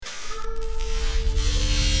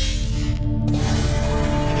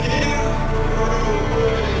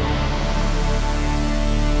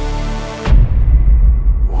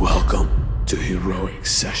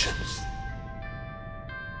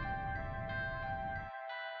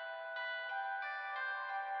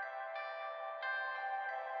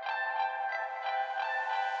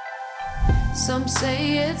Some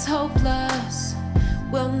say it's hopeless,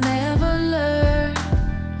 we'll never learn.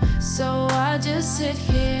 So I just sit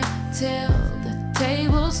here till the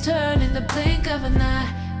tables turn in the blink of an eye.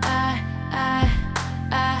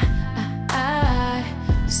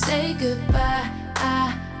 We say goodbye.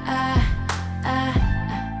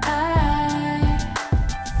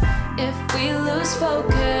 If we lose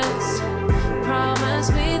focus,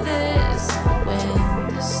 promise me this: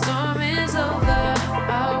 when the storm is over,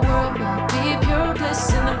 our world will be pure bliss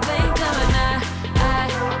in the blink of an eye.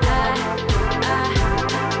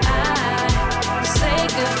 Say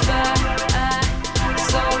goodbye.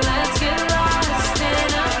 So let's get lost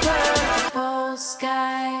in a purple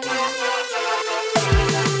sky.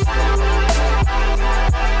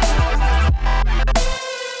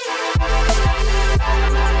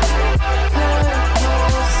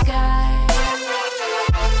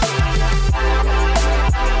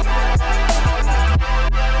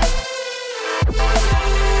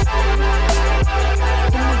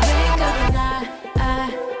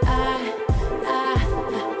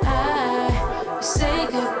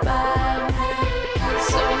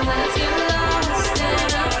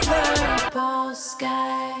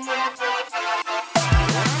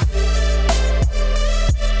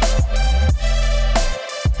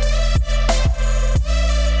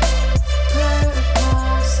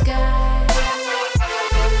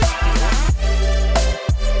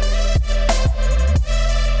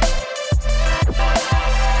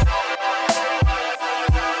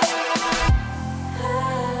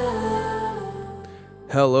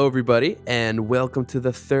 Hello everybody, and welcome to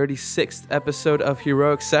the 36th episode of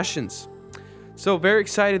Heroic Sessions. So very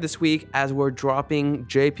excited this week as we're dropping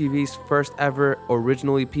JPV's first ever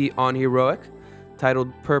original EP on Heroic,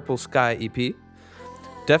 titled Purple Sky EP.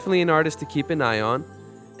 Definitely an artist to keep an eye on,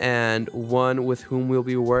 and one with whom we'll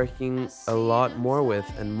be working a lot more with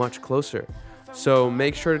and much closer. So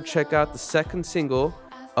make sure to check out the second single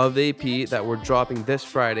of the EP that we're dropping this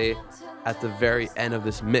Friday at the very end of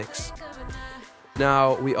this mix.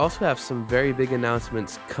 Now, we also have some very big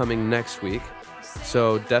announcements coming next week,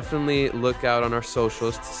 so definitely look out on our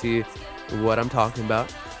socials to see what I'm talking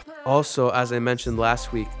about. Also, as I mentioned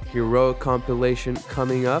last week, Heroic compilation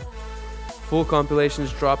coming up. Full compilation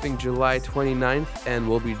is dropping July 29th, and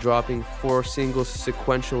we'll be dropping 4 singles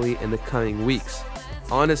sequentially in the coming weeks.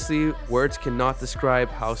 Honestly, words cannot describe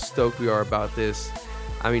how stoked we are about this.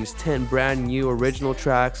 I mean, it's 10 brand new original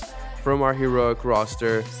tracks from our Heroic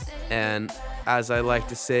roster, and as I like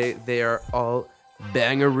to say, they are all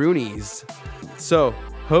bangaroonies. So,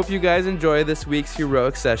 hope you guys enjoy this week's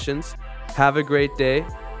Heroic Sessions. Have a great day,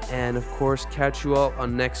 and of course, catch you all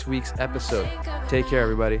on next week's episode. Take care,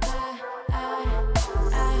 everybody.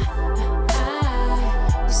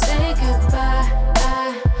 Say goodbye.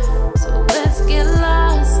 So let's get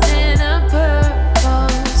lost in a purple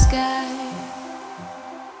sky.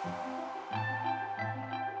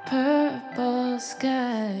 Purple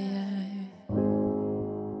sky.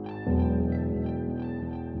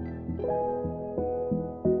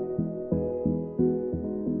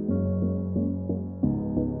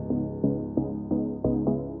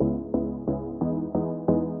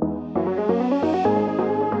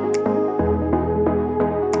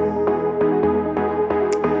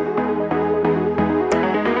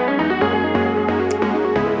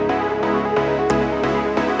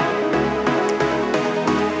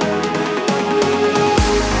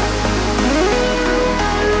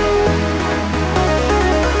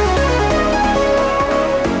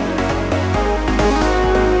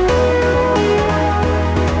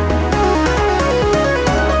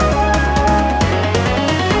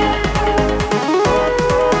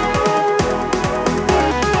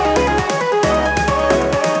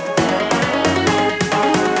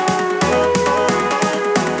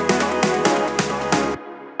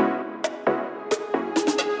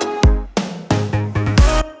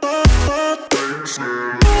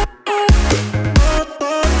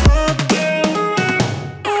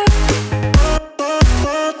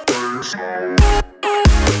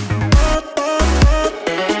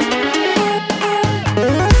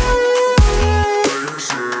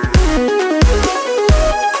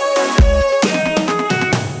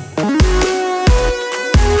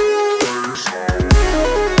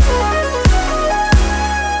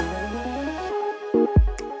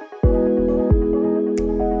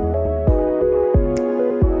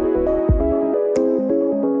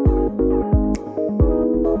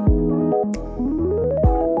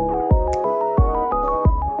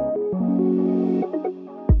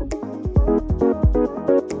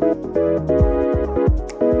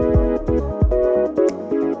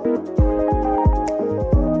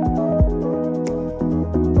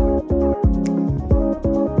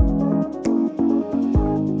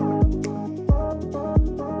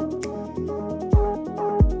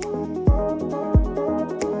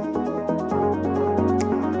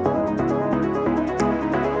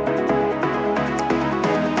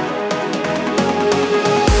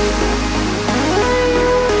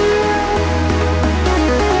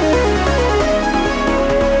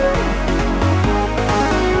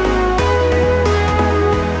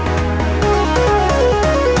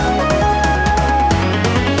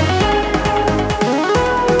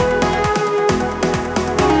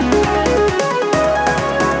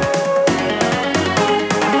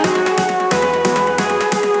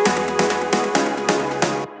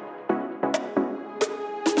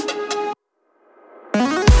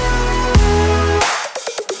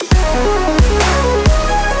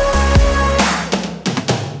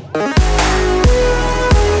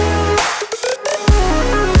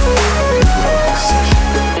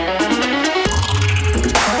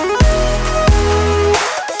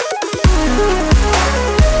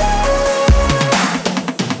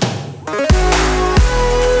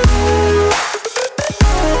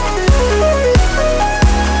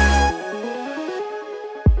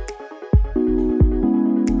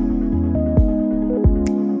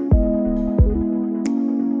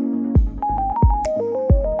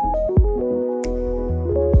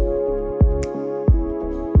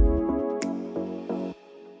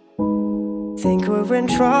 think we're in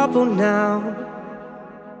trouble now.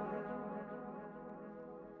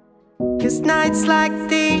 'Cause nights like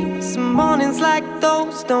these, mornings like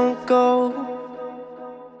those don't go.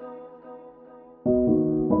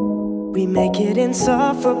 We make it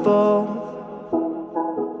insufferable.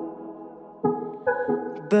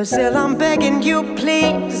 But still I'm begging you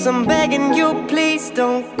please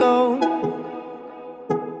don't go.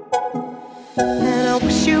 And I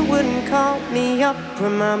wish you wouldn't call me up,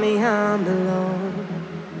 remind me I'm alone.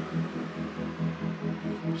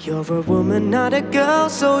 You're a woman, not a girl,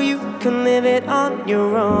 so you can live it on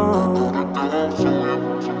your own.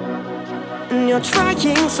 And you're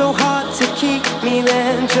trying so hard to keep me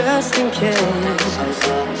there just in case.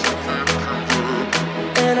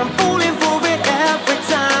 And I'm falling for it every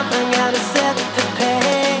time. I gotta set the pace.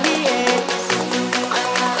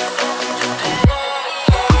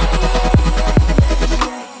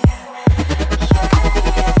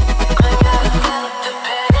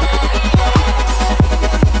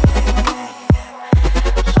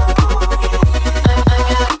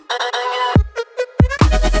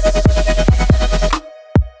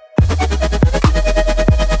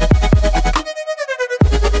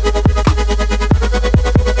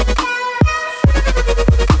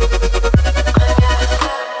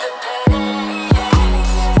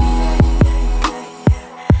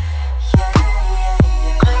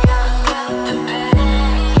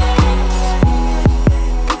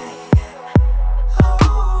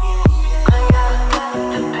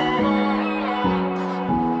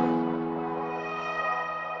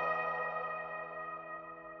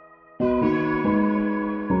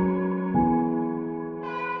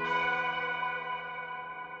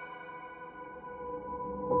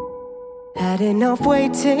 Had enough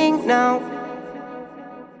waiting now.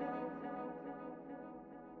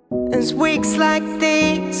 As weeks like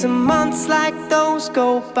these and months like those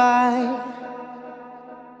go by.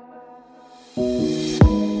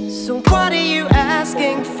 So what are you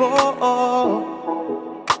asking for?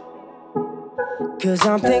 'Cause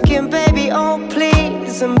I'm thinking, baby, oh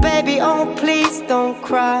please, and baby, oh please don't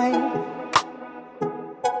cry.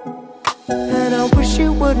 And I wish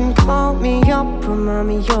you wouldn't call me up, remind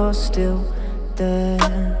me you're still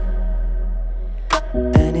there.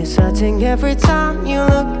 And it's hurting every time you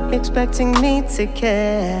look, expecting me to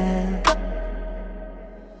care.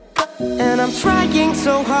 And I'm trying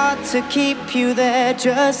so hard to keep you there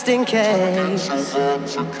just in case.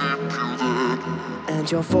 And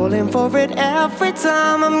you're falling for it every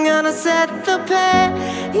time. I'm gonna set the pace.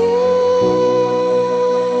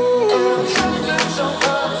 I'm trying so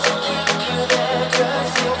hard to keep you there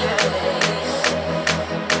just in case.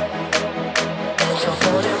 And you're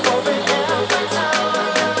falling for it every time.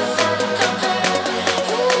 I'm gonna set the pace.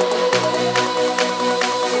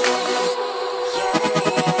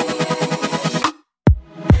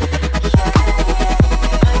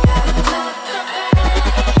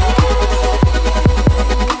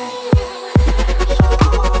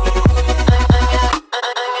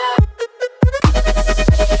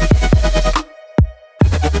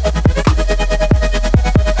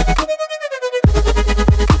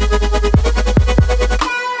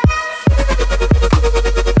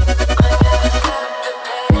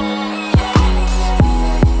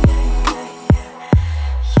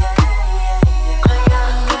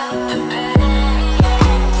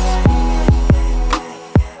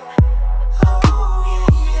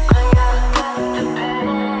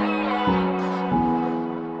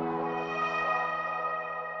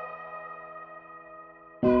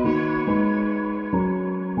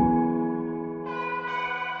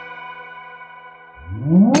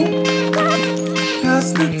 Pass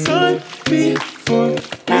the time before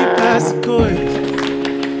we pass the coin.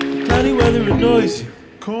 Cloudy weather annoys you.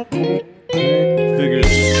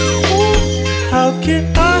 Figures. How can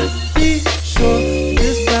I be sure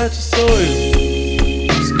this patch of soil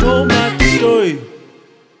is gonna not destroy you?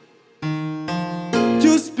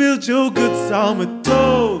 You spilled your goods on my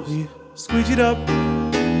toes. Squeeze it up.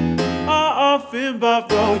 I often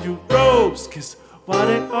borrow your robes, 'cause why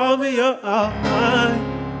they on me, you're out mine.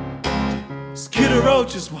 Skid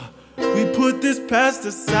roaches while we put this past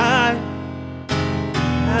aside.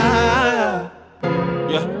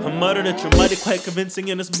 Yeah, I muttered that you're mighty quite convincing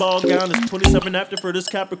in this ball gown. It's 27 after for this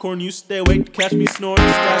Capricorn. You stay awake to catch me snoring.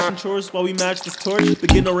 Stashing chores while we match this torch.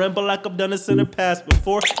 Begin to ramble like I've done this in the past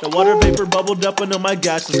before. The water vapor bubbled up under my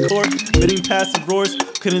gaseous core. Bidding passive roars.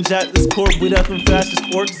 Couldn't jack this cord. We'd up and fast as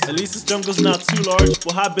orcs. At least this jungle's not too large.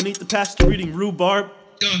 We'll hide beneath the pasture eating rhubarb.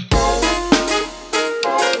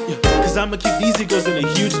 Yeah, 'cause I'ma keep these egos in a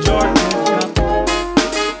huge jar.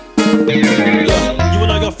 Yeah, you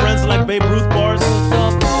and all your friends are like Babe Ruth bars.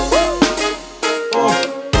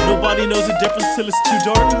 Nobody knows the difference till it's too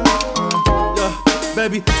dark. Yeah,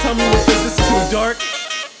 baby, tell me what is this too dark?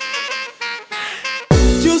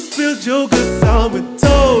 You spilled your good sound with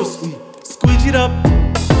toast. We squeegee it up.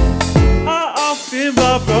 I often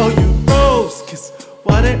borrow you rose. Cause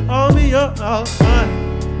why they on me, you're all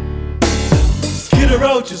mine. Skid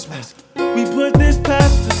roaches, we put this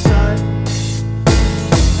past aside.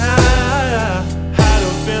 I had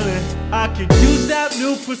a feeling I could use that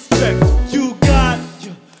new perspective you got.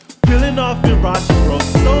 You peeling off in Rocky Road.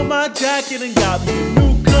 Sold my jacket and got me a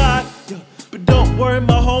new Glock. But don't worry,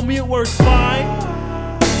 my homie, it works fine.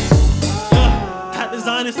 Hat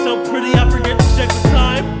design is so pretty, I forget to check the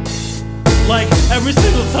time. Like every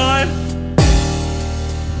single time.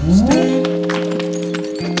 Stayed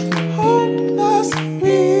home last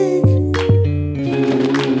week,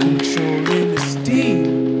 controlling the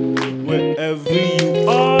steam. Wherever you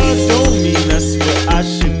are, don't mean that's where I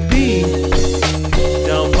should be.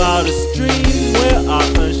 Down by the stream where I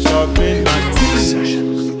unsharpen my teeth.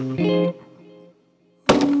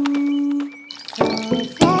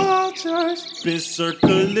 Been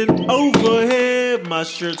circling overhead, my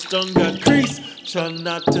shirt's done got crease. Try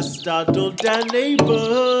not to startle that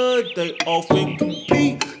neighborhood. They often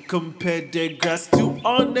compete, compare their grass to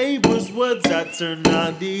our neighbors' woods that turn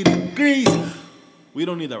 90 degrees. We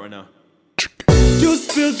don't need that right now. You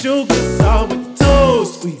spilled your good out with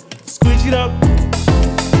toast. We squeeze it up.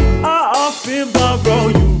 I often borrow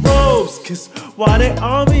you robes. Cause why they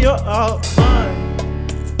on me, you're all mine.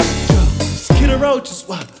 Skid roaches,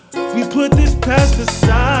 why we put this past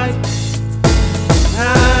aside.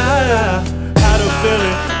 I had a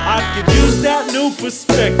feeling I could use that new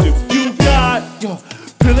perspective you got. Yo,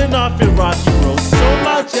 peeling off in Rocky Road. Sold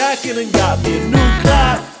my jacket and got me a new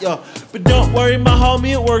Glock. Yo, but don't worry, my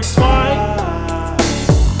homie, it works fine.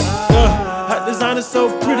 Hat design is so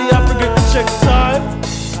pretty, I forget to check the time.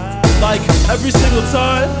 Like every single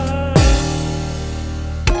time.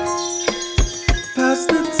 Pass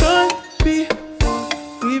the time,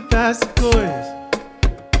 we pass the coins.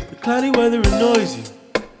 The cloudy weather annoys you.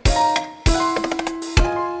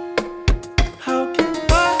 How can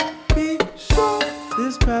I be sure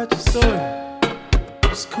this patch of soil,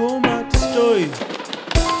 this cold might destroy you?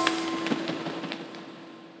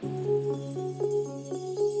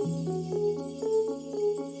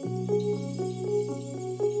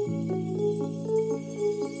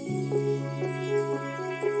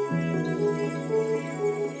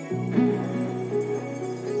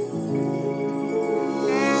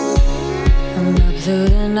 Through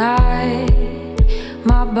the night,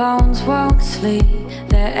 my bones won't sleep.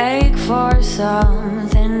 They ache for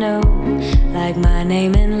something new, like my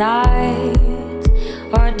name in lights,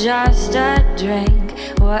 or just a drink.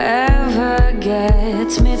 Whatever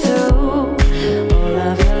gets me through. All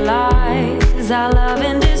of the lies I love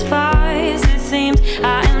and despise. It seems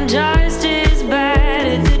I am just as bad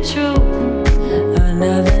as the truth.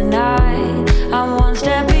 Another night, I'm one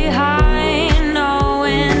step behind,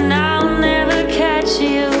 knowing I'll never catch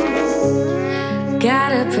you.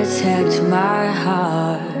 Gotta protect my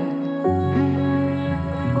heart.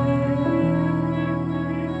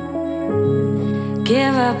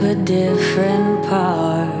 Give up a different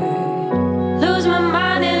part. Lose my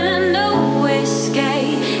mind in a new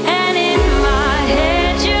escape. And in my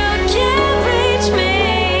head you can't reach me.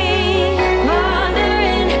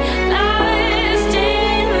 Wandering, lost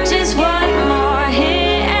in just one more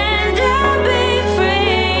hit and I'll be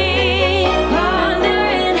free.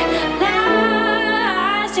 Wandering,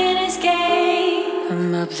 lost in escape.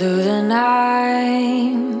 I'm up through the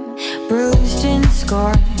night, bruised and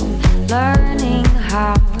scorned, learning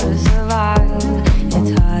how to survive.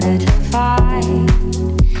 It's harder to fight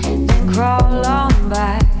than crawl on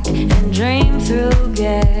back and dream through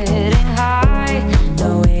getting high.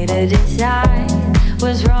 No way to decide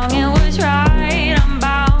what's wrong and what's right. I'm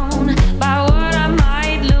bound by what I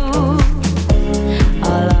might lose.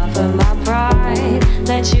 I'll offer my pride,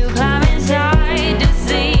 let you climb inside to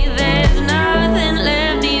see there's nothing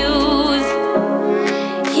left to use.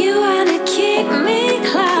 You wanna keep me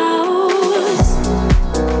close.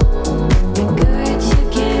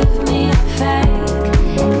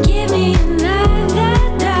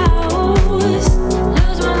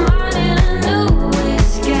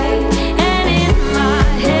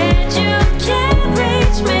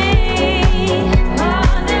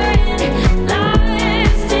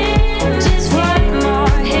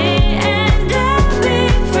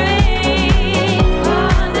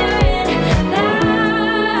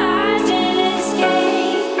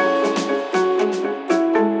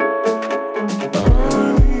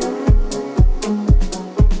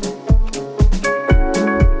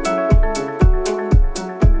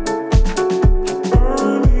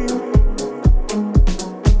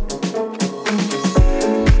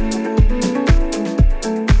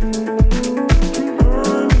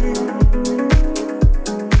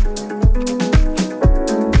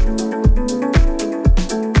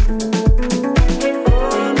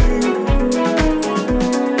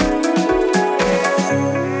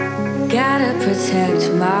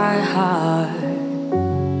 protect my heart.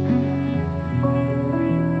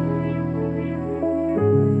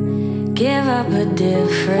 Give up a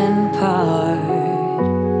different part.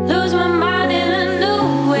 Lose my mind in a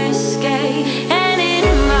new escape. And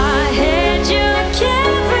in my head you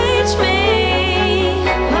can't reach me.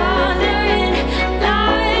 Wandering,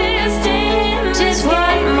 lost in just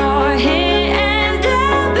one more hit and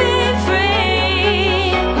I'll be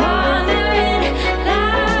free. Wandering,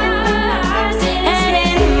 lost. And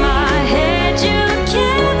in my head you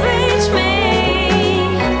can't reach me.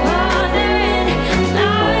 Wandering,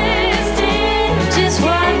 lost in just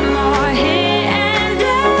one more hit and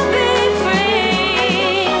I'll be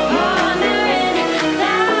free. Wandering,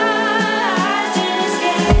 lost in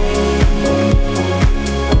escape.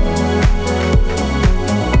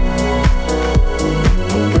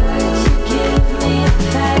 Could you give me a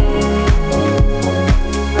face?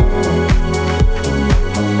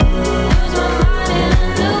 Lose my mind in a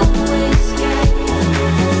new escape.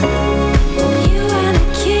 You wanna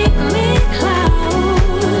keep me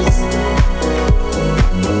close.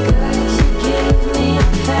 Could you give me a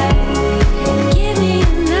face? Give me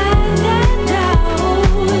another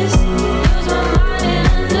dose. Lose my mind in a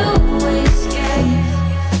new escape.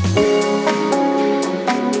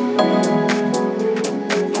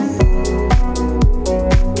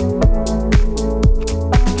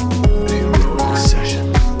 Heroic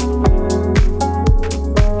Sessions.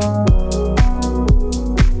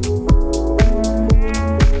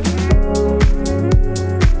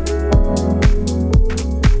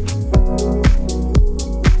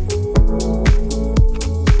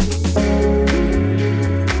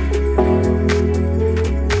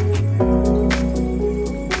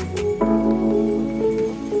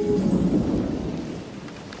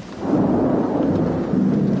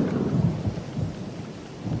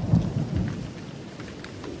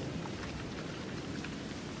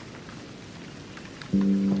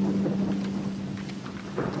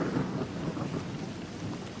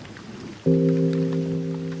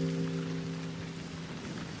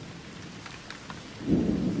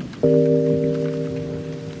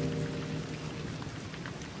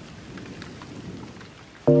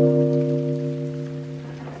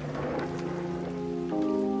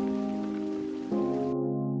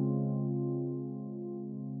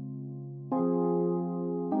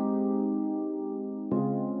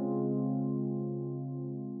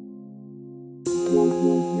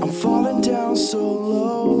 I'm falling down so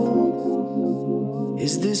low.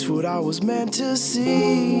 Is this what I was meant to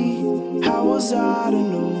see? How was I to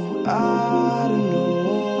know? I don't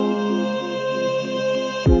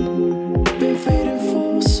know. Been fading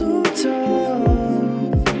for some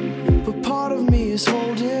time, but part of me is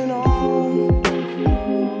holding on,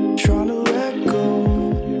 trying to let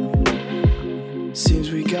go.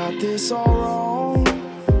 Seems we got this all wrong.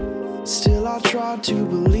 Still I try to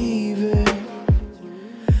believe it.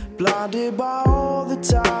 Blinded by all the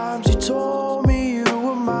times you told me you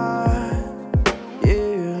were mine,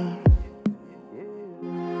 yeah.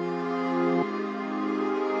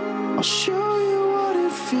 I'll show you what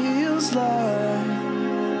it feels like.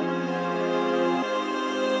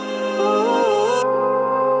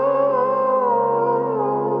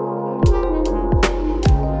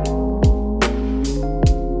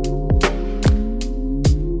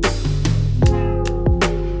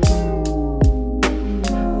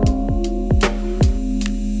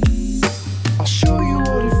 I'll show you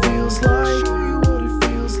what it feels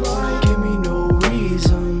like. Give me no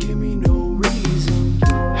reason.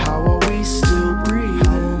 How are we still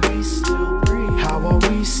breathing? How are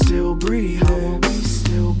we still breathing?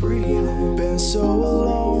 Been so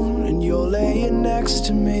alone and you're laying next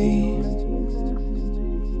to me.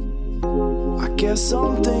 I guess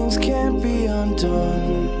some things can't be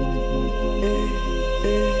undone.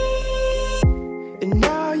 And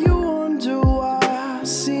now you wonder why I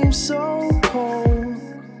seem so cold.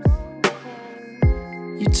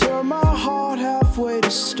 You turn my heart halfway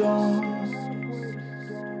to stone.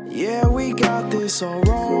 Yeah, we got this all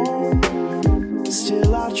wrong.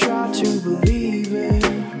 Still I try to believe it.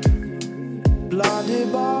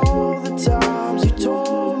 Blinded by all the times you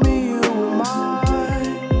told me you were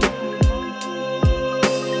mine.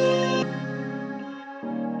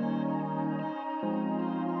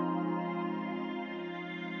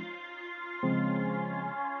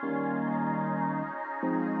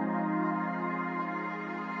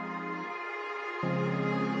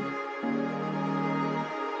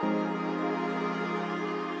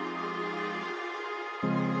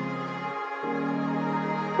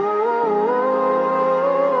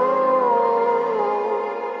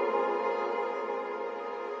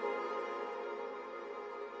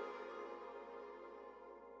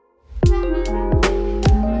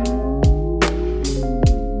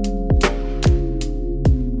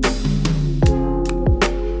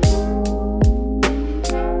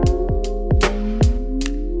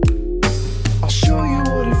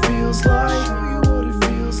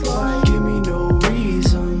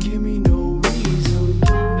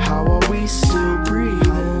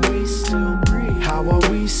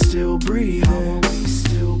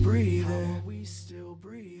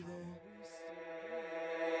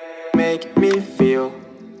 make me feel.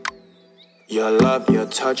 Your love, your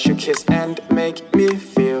touch, your kiss, and make me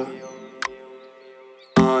feel.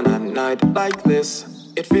 On a night like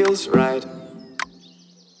this, it feels right.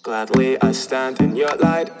 Gladly I stand in your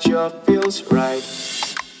light, it sure feels right.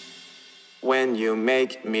 When you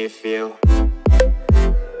make me feel.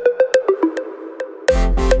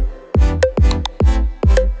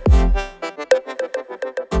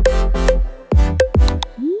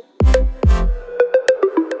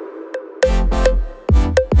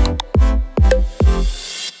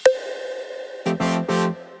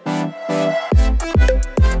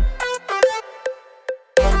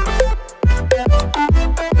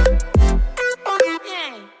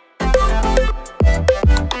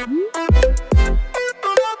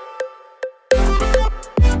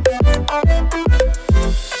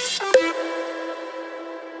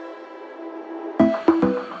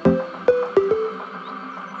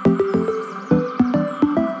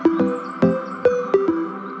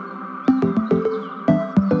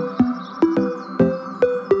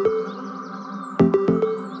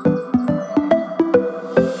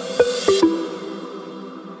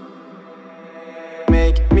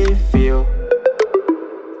 Make me feel.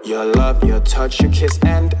 Your love, your touch, your kiss,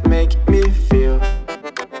 and make me feel.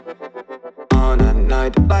 On a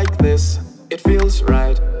night like this, it feels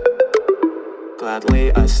right.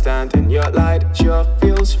 Gladly I stand in your light, it sure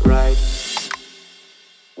feels right.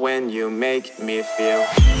 When you make me feel.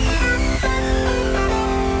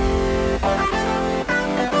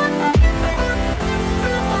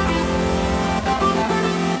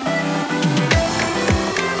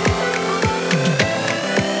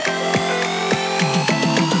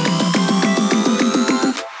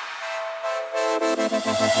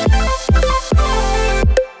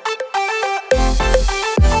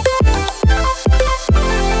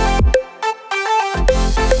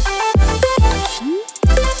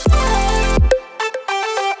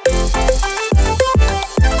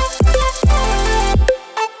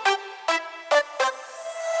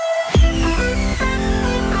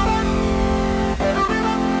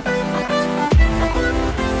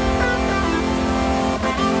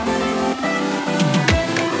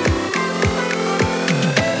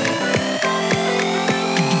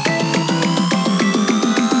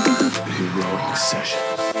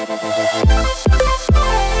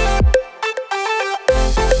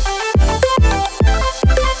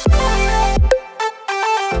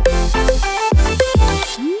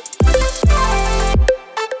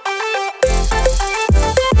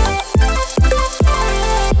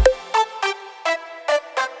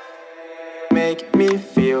 Make me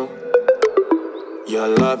feel. Your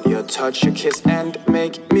love, your touch, your kiss, and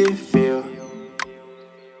make me feel.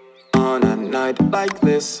 On a night like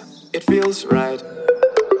this, it feels right.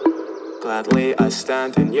 Gladly I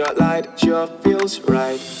stand in your light, it sure feels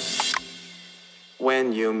right.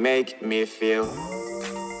 When you make me feel.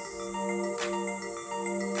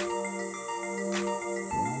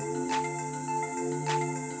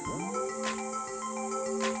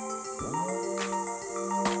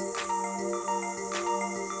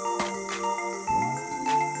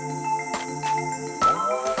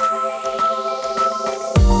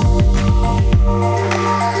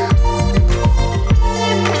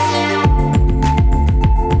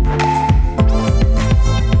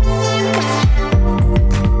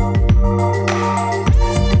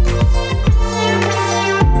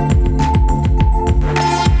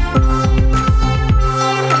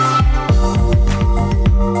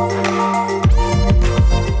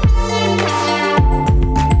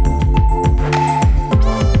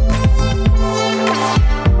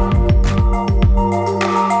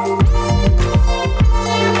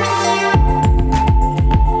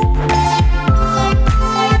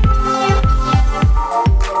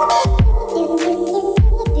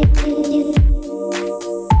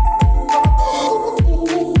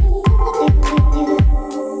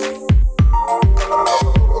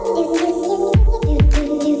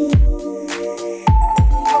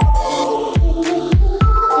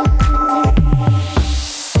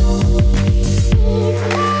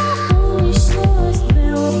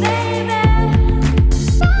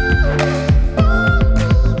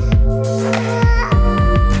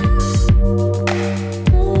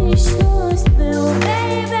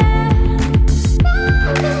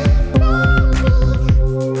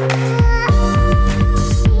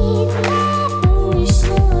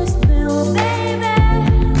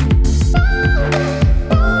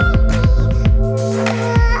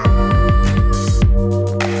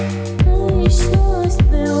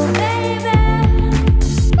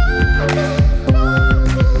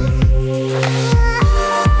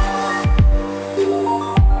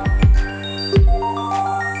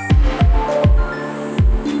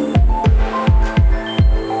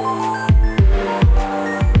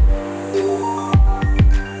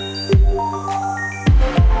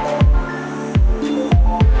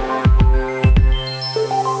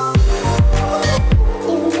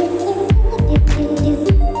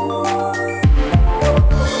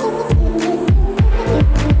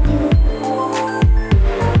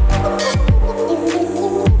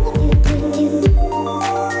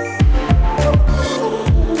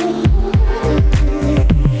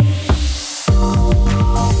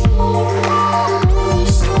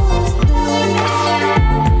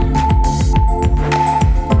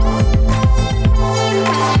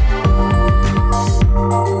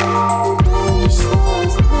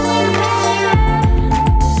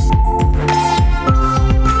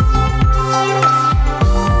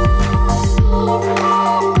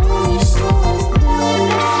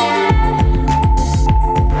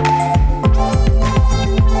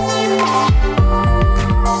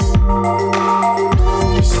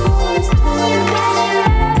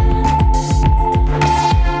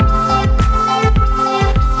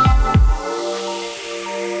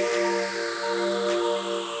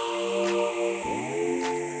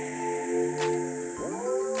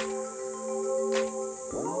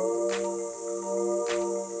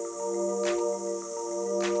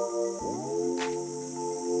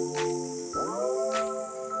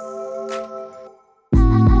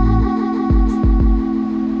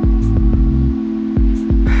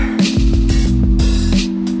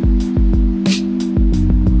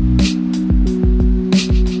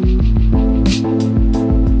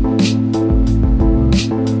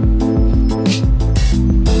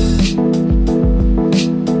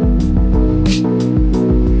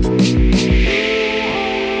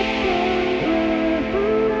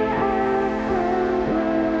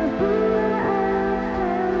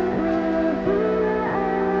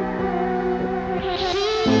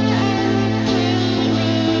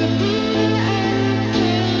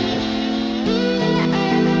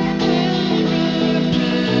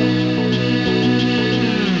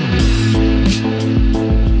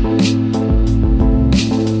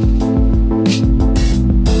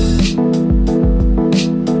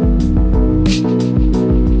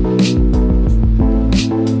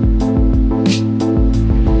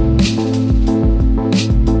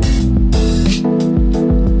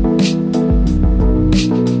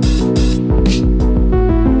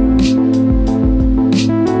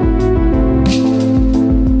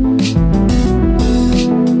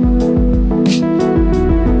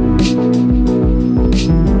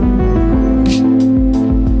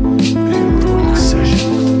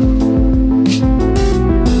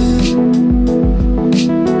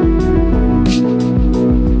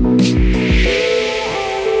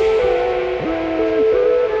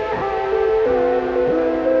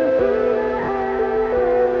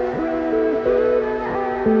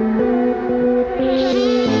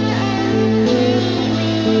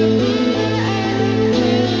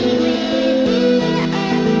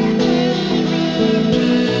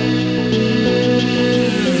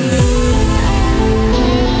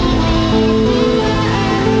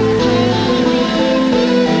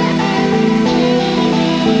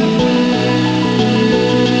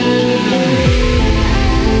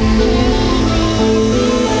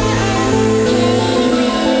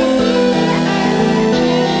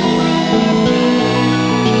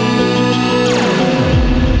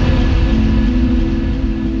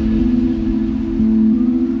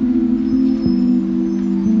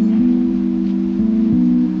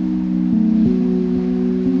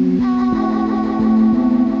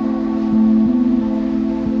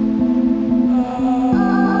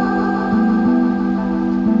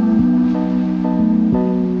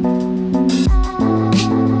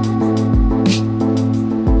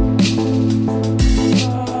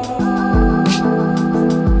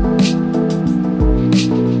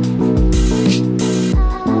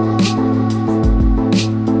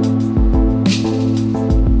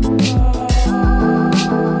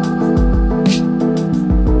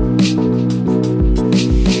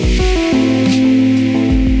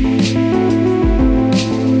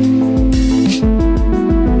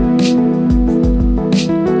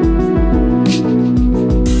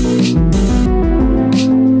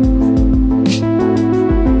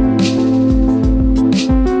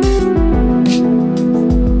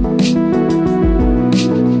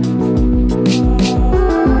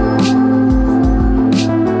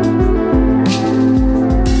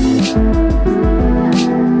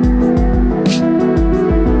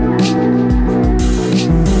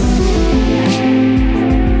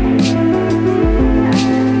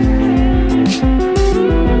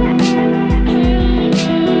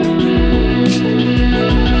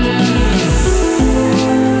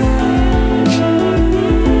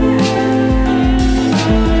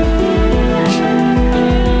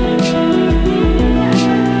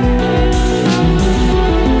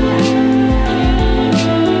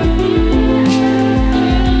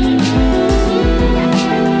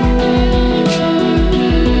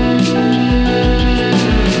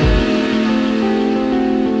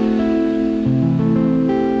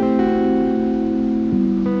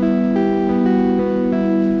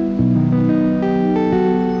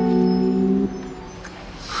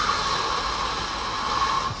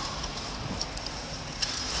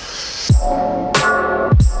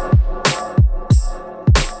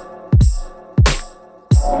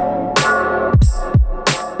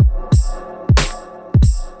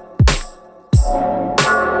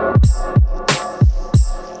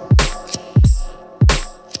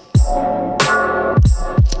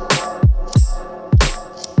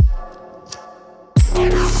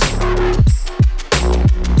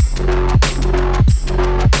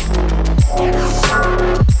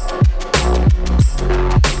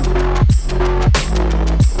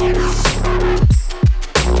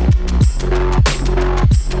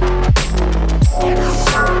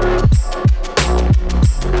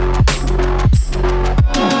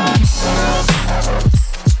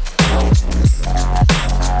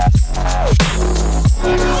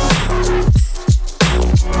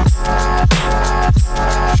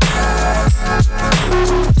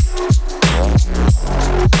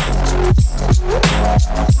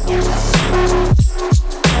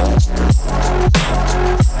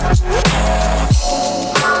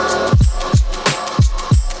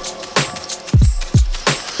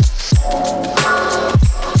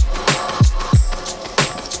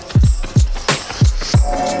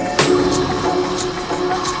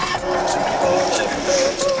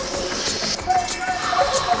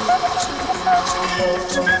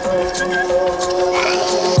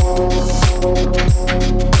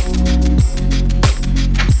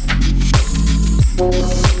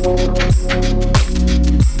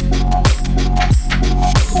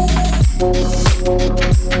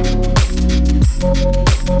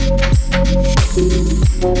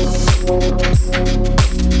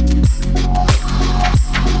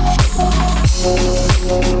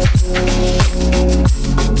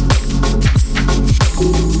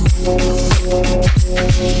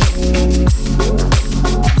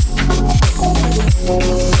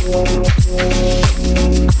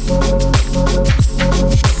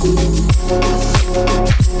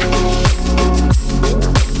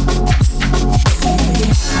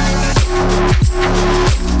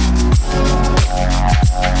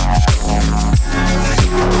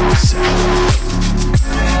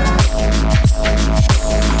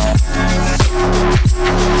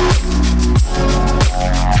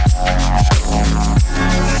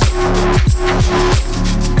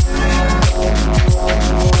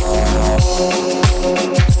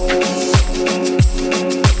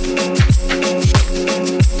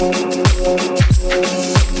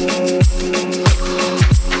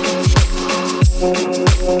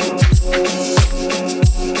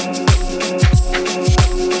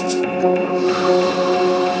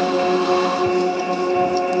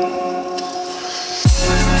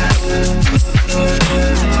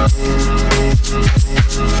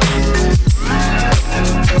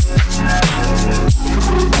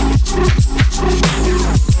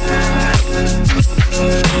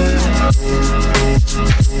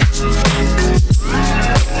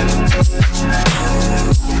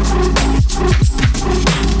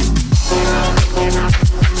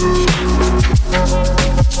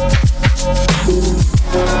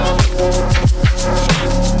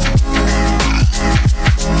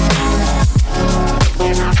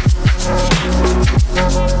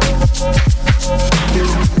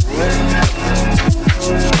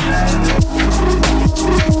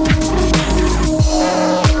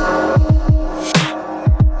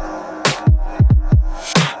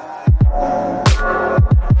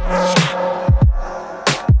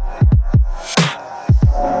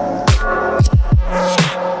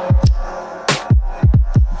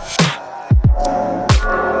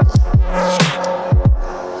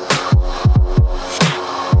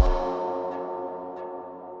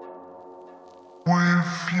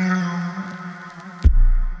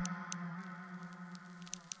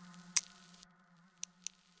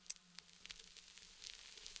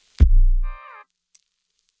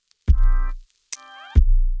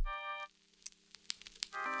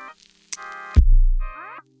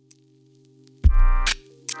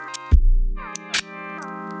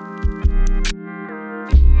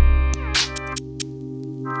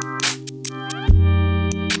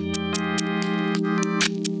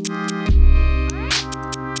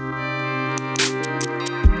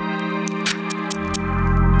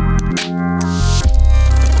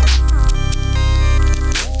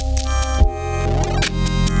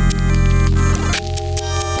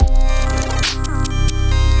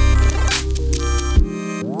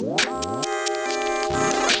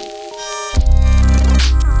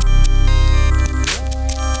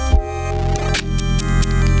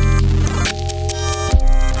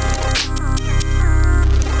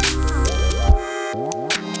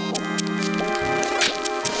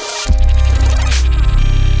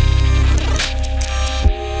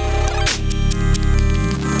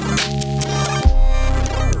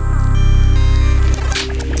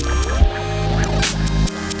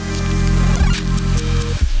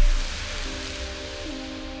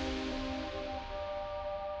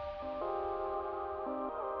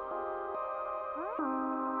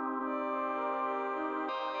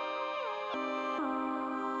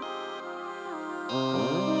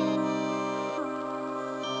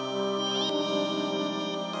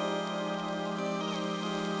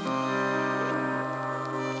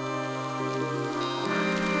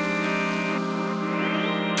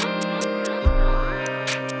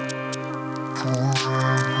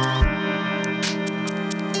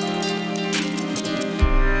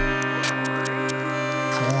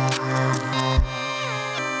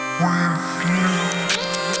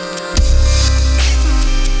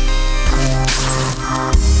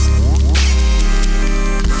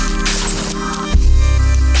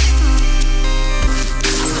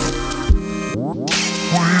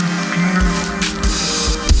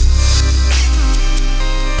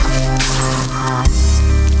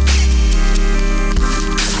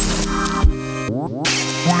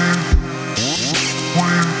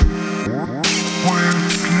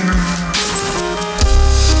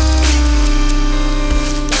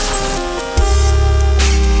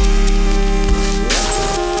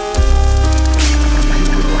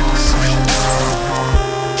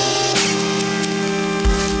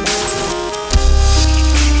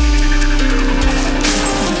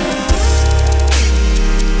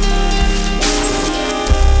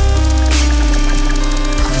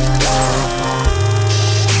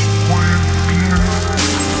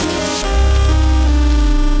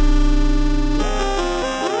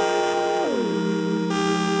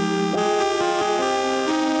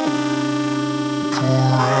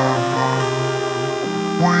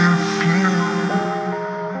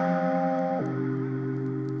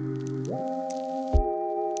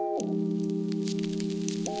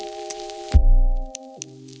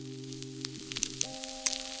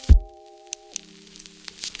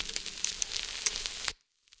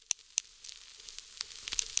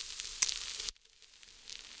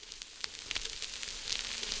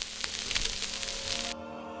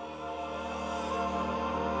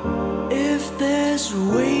 If there's a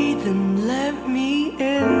way, then let me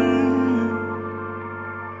in.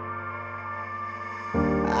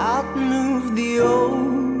 I'd move the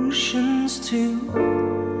oceans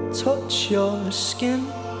to touch your skin.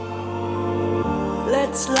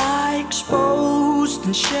 Let's lie exposed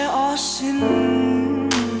and share our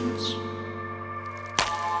sins.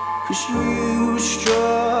 'Cause you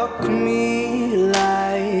struck me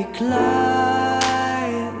like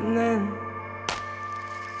lightning.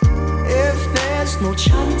 no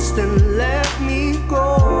chance, then let me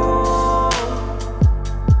go.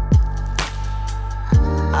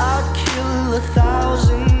 I'd kill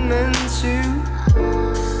 1,000 men to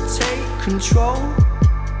take control.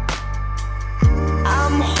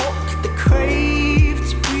 I'm hooked, the crave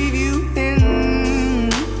to breathe you in.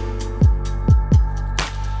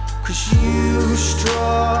 'Cause you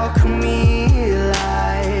struck me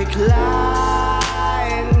like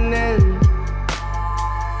lightning.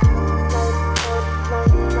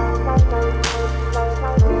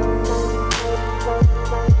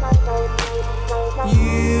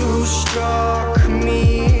 You struck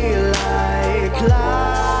me like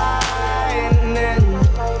lightning.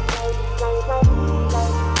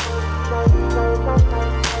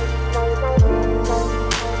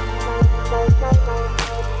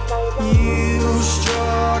 You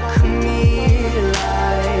struck me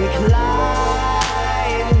like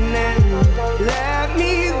lightning. Let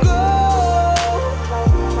me go,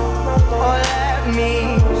 or let me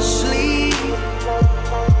sleep.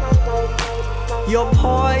 Your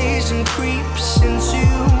poison creeps into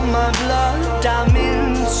my blood, I'm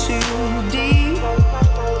in too deep.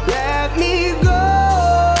 Let me go,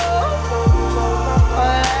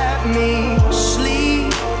 or let me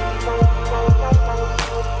sleep.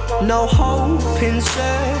 No hope in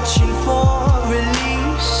searching for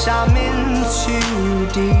release, I'm in too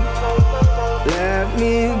deep. Let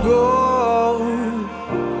me go.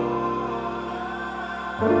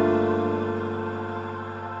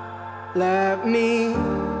 Let me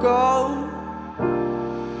go.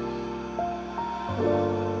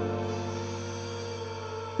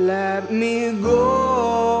 Let me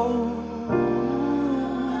go.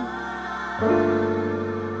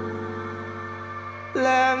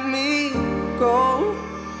 Let me go.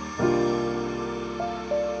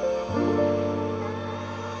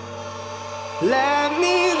 Let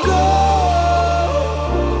me go.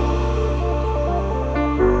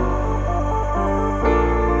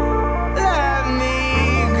 Let me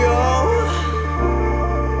go.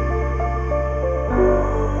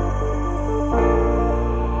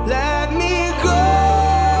 Let me go.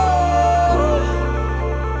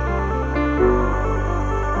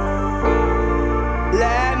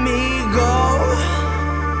 Let me go. Let me go.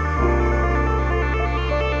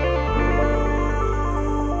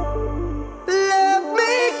 Let me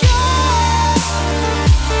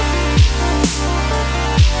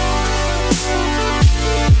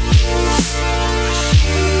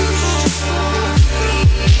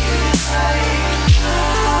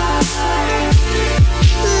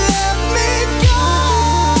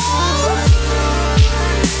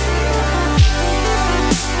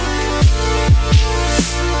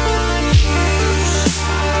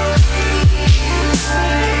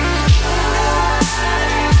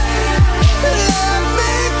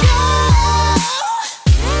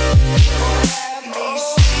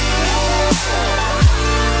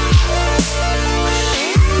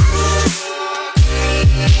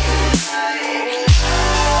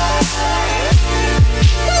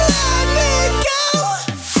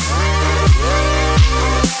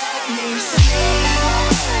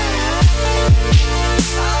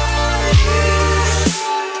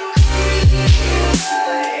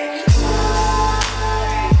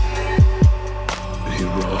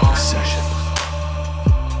Heroic Session.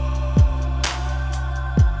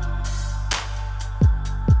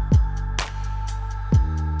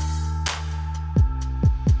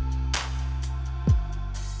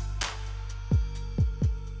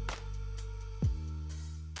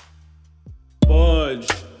 Fudge.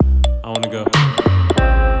 I wanna go.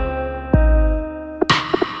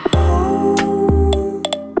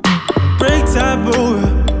 Break taboo.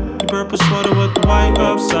 The purple sweater with the white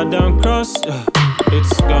upside down cross.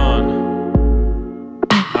 It's gone.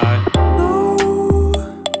 I know.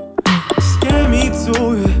 Scare me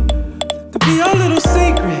too. Could be our little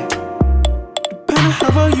secret. Depending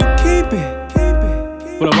how you keep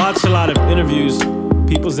it. But I watch a lot of interviews.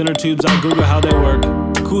 People's inner tubes, I Google how they work.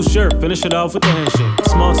 Cool shirt, finish it off with a handshake.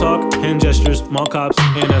 Small talk, hand gestures, mall cops,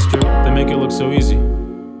 and Esther. They make it look so easy.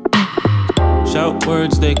 Shout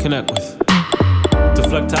words they connect with.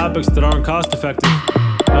 Deflect topics that aren't cost effective.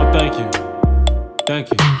 No, thank you. Thank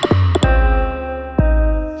you.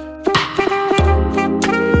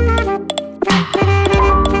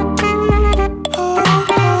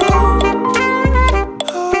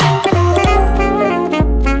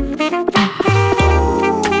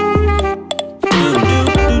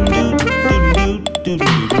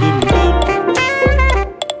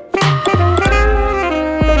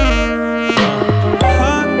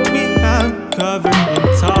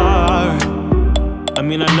 I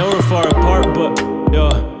mean, I know we're far apart, but yo,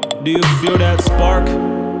 do you feel that spark?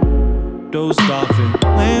 Dozed off in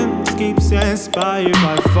landscapes inspired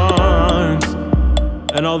by farms,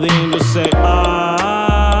 and all the angels say,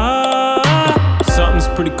 Something's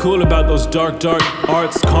pretty cool about those dark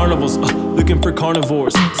arts carnivals, looking for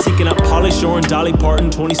carnivores, seeking out Polly Shore and Dolly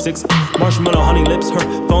Parton. 26, marshmallow honey lips,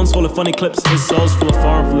 her phone's full of funny clips, his soul's full of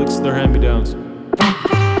farm flicks, they're hand-me-downs.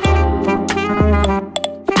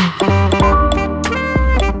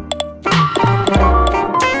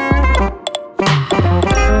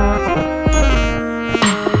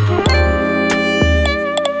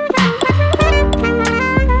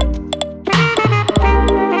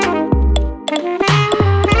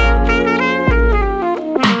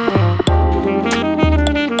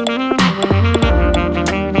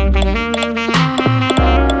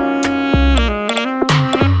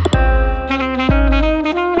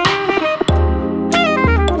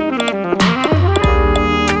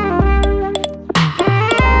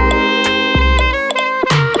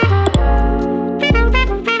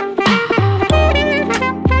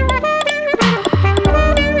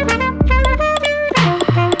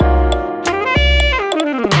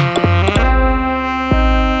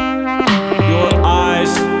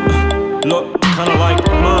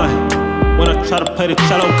 Try to play the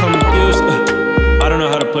cello, confused. I don't know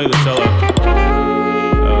how to play the cello.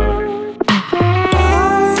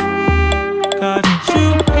 I got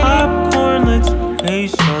you popcorn, let's play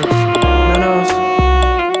sharks and minnows.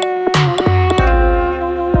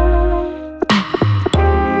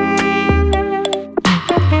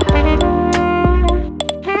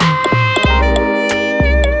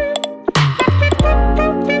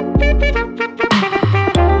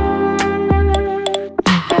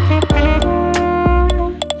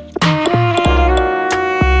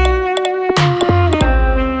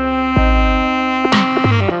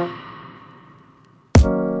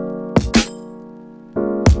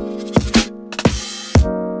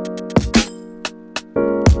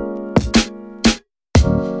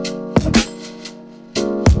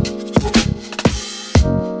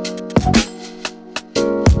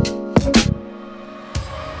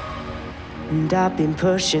 And I've been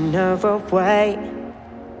pushing her away,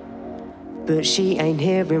 but she ain't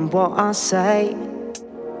hearing what I say.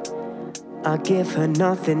 I give her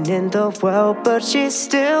nothing in the world, but she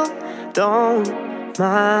still don't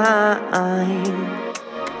mind.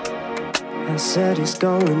 I said it's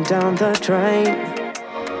going down the drain,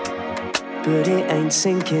 but it ain't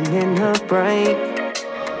sinking in her brain.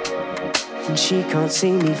 And she can't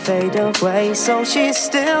see me fade away, so she's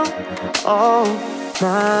still all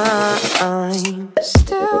mine.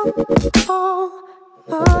 Still all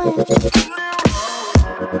mine.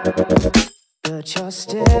 But you're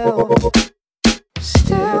still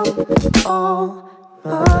all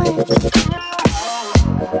mine.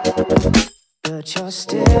 But you're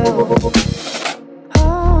still,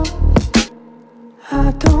 oh,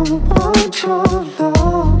 I don't want your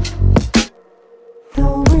love.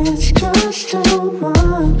 No, it's just too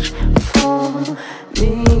much for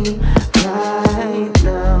me right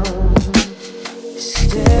now.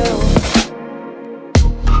 Still,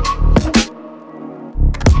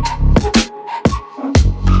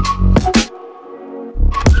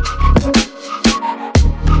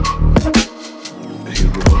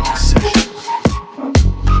 Heroic Sessions.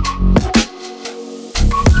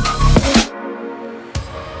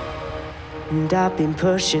 and I've been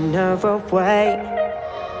pushing her away,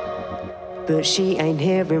 but she ain't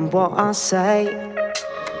hearing what I say.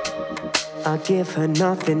 I give her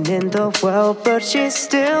nothing in the world, but she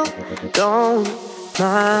still don't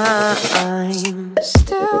mind.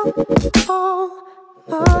 Still all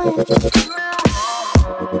mine.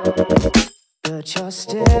 But you're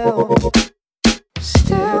still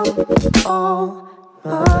all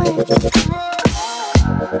mine.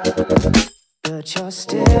 But you're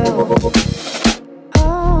still,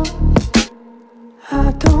 oh,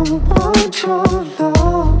 I don't want your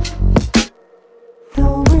love.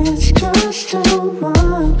 No, it's just too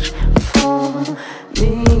much for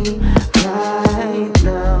me right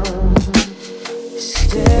now.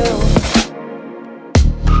 Still,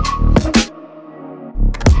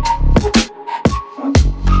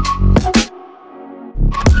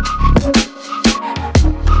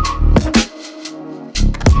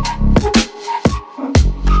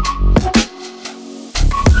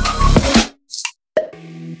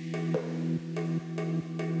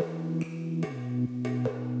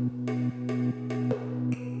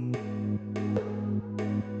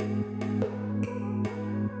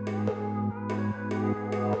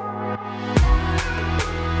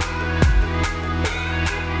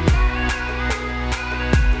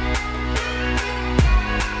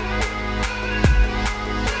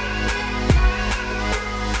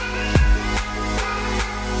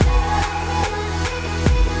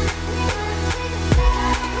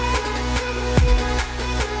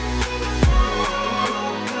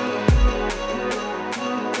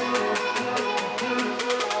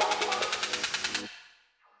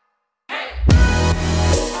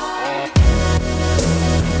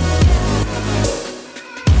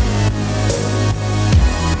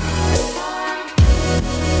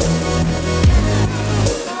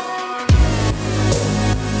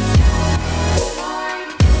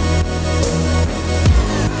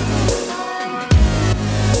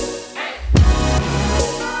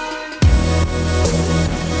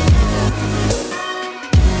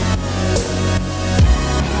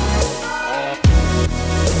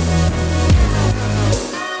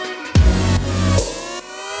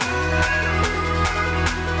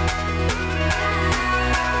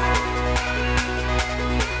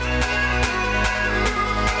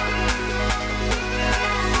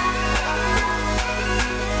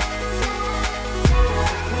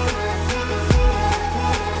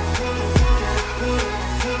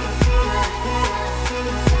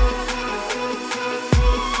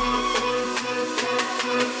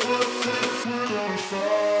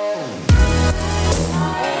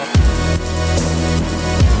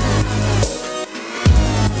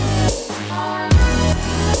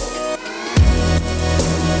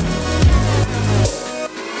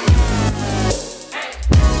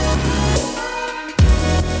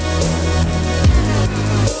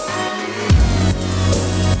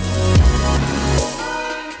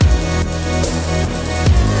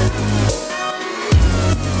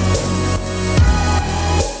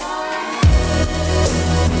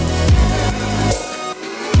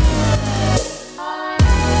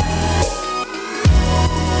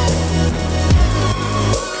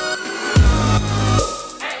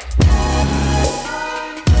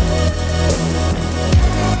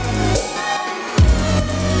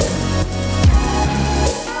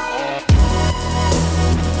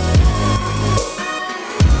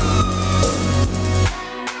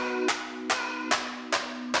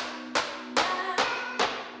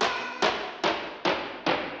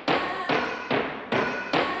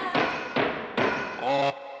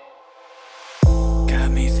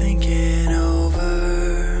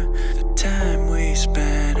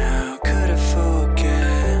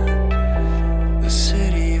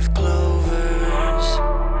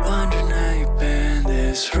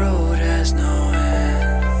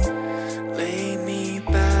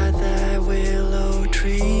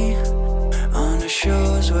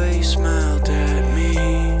 where you smiled at me.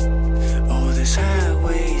 Oh, this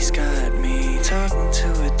highway's got me talking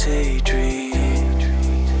to a daydream.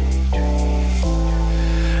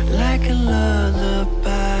 Like a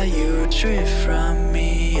lullaby, you drift from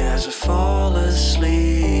me as I fall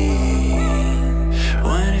asleep.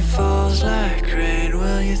 When it falls like rain,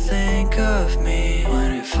 will you think of me?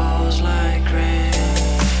 When it falls like rain.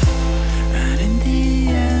 And in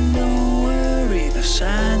the end, don't worry, the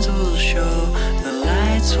signs will show, the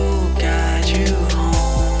lights will guide you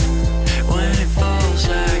home. When it falls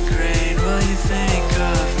like rain, will you think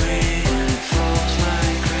of me? When it falls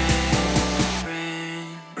like rain, rain,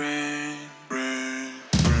 rain,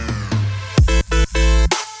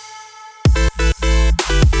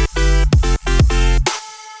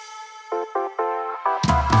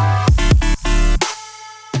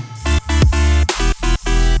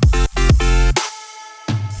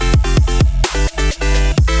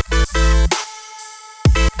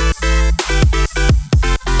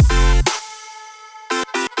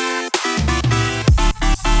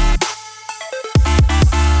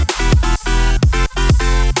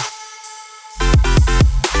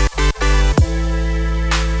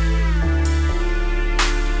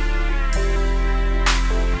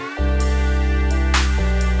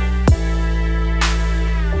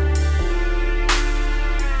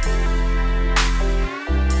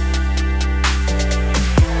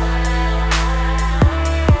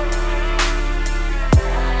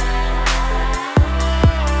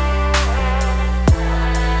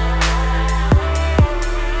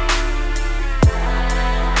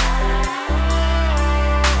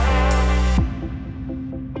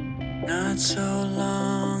 Not so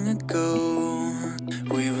long ago,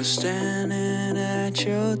 we were standing at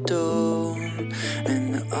your door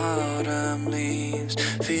in the autumn leaves,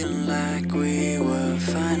 feeling like we were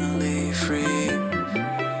finally free.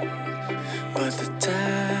 But the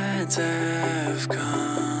tides have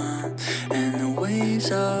come, and the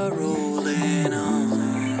waves are rolling on,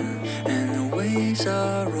 and the waves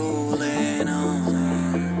are rolling on.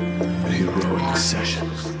 Heroic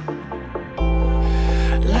Sessions.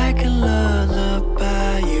 Like a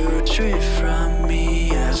lullaby, you drift from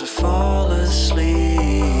me as I fall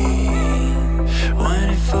asleep. When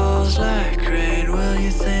it falls like rain, will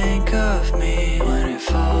you think of me? When it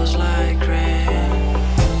falls like rain.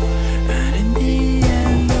 And in the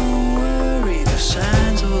end, don't worry, the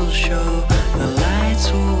signs will show, the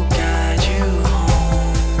lights will guide you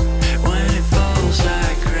home. When it falls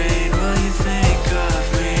like rain, will you think of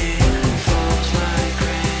me? When it falls like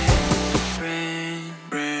rain, rain,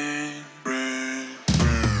 rain,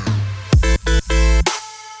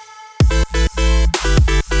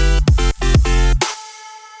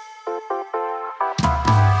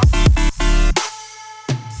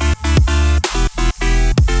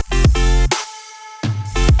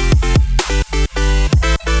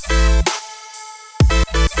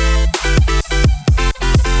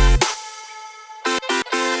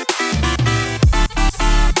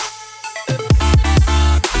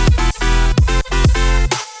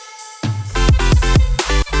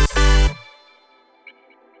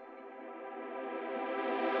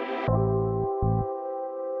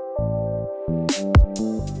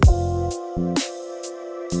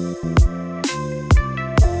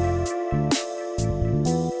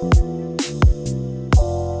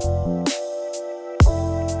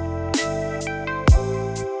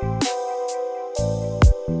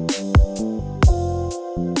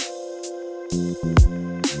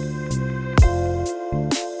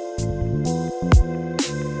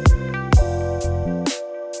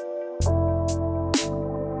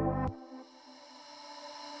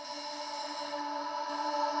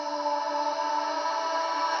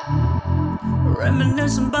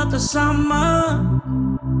 Reminiscing about the summer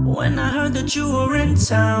when I heard that you were in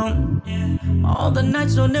town. All the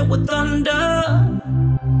nights on it with thunder,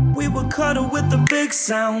 we would cuddle with the big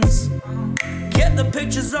sounds. Get the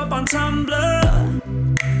pictures up on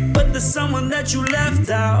Tumblr, but there's someone that you left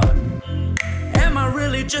out. Am I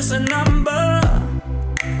really just a number?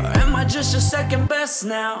 Or am I just your second best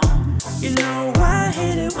now? You know I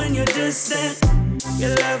hate it when you're distant. You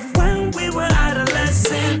left when we were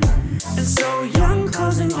adolescent, and so young,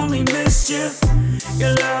 causing only mischief.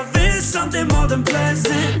 Your love is something more than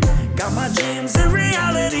pleasant. Got my dreams and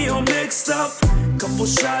reality all mixed up. Couple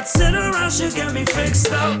shots in a round should get me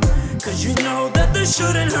fixed up. Cause you know that this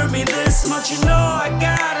shouldn't hurt me this much. You know I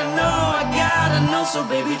gotta know. So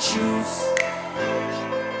baby choose.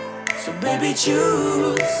 So baby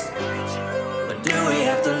choose. What do we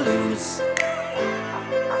have to lose?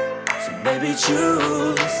 So baby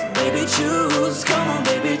choose. Come on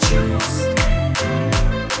baby choose.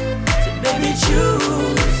 So baby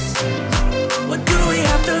choose.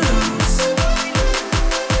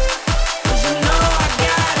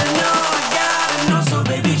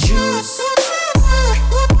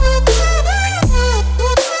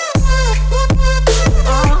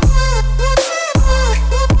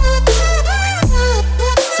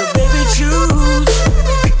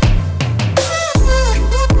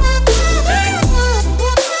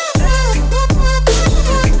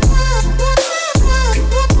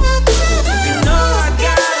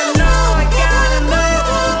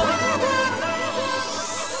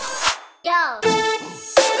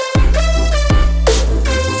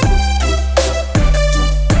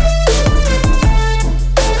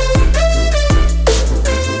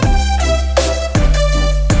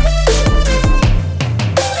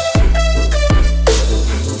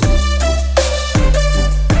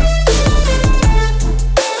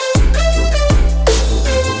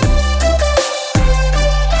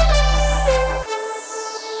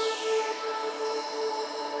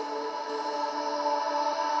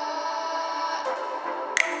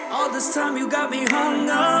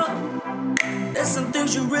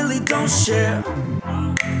 don't share?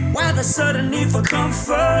 Why the sudden need for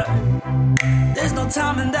comfort? There's no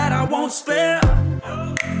time in that I won't spare.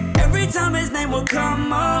 Every time his name will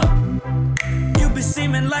come up, you be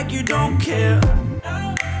seeming like you don't care.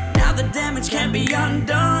 Now the damage can't be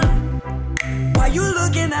undone. Why you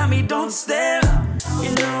looking at me, don't stare.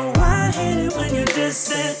 You know I hate it when you're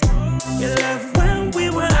distant. You left when we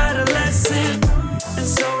were adolescent, and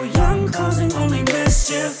so young, causing only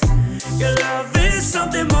mischief. Your love is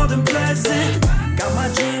something more than pleasant. Got my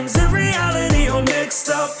dreams and reality all mixed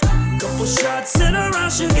up. Couple shots in a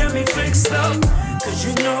round should get me fixed up. Cause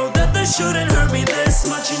you know that this shouldn't hurt me this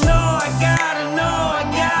much. You know I gotta know.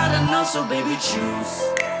 So baby choose.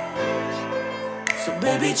 So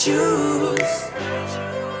baby choose.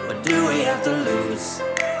 What do we have to lose?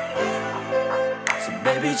 So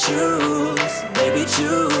baby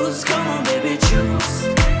choose. Come on baby choose.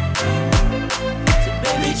 So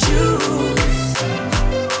baby choose.